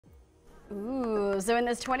Ooh, so in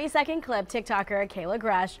this 20-second clip, TikToker Kayla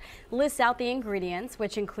Gresh lists out the ingredients,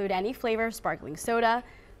 which include any flavor of sparkling soda,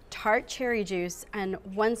 tart cherry juice, and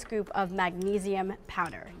 1 scoop of magnesium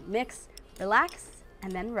powder. Mix, relax,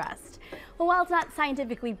 and then rest. Well, while it's not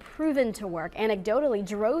scientifically proven to work, anecdotally,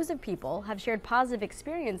 droves of people have shared positive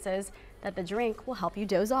experiences that the drink will help you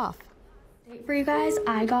doze off. For you guys,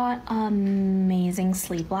 I got amazing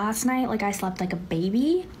sleep last night. Like, I slept like a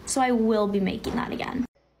baby, so I will be making that again.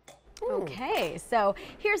 Okay, so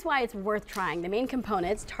here's why it's worth trying. The main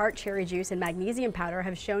components, tart cherry juice and magnesium powder,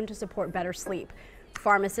 have shown to support better sleep.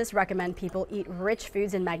 Pharmacists recommend people eat rich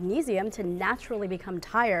foods in magnesium to naturally become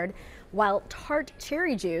tired, while tart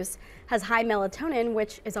cherry juice has high melatonin,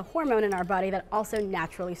 which is a hormone in our body that also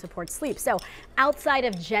naturally supports sleep. So outside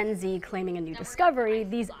of Gen Z claiming a new discovery,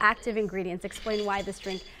 these active ingredients explain why this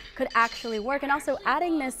drink could actually work. And also,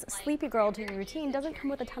 adding this sleepy girl to your routine doesn't come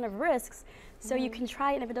with a ton of risks. So you can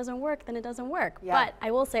try it, and if it doesn't work, then it doesn't work. Yeah. But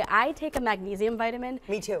I will say, I take a magnesium vitamin.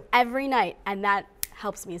 Me too. Every night, and that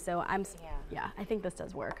helps me. So yeah, I think this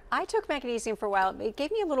does work. I took magnesium for a while. It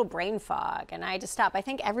gave me a little brain fog, and I had to stop. I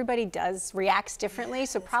think everybody reacts differently,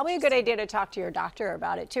 so probably a good idea to talk to your doctor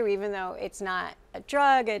about it too, even though it's not a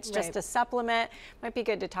drug, it's just a supplement. Might be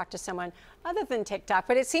good to talk to someone other than TikTok,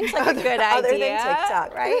 but it seems like a good idea. Other than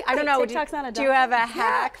TikTok, right? I don't know. TikTok's not a do you have a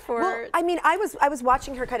hack for? Well, I mean, I was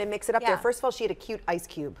watching her kind of mix it up there. First of all, she had a cute ice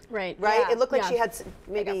cube. Right. It looked like she had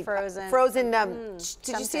maybe like frozen.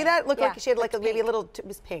 Did you see that? It looked like she had like maybe a little. It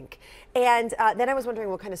was pink. And then I was wondering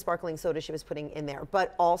what kind of sparkling soda she was putting in there.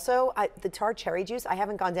 But also the tart cherry juice. I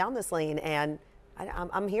haven't gone down this lane, and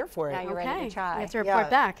I'm here for it. Now you're ready to try. You have to report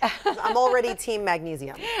back. I'm already team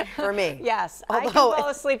magnesium for me. Yes, I can fall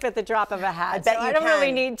asleep at the drop of a hat. I bet you I don't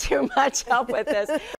really need too much help with this.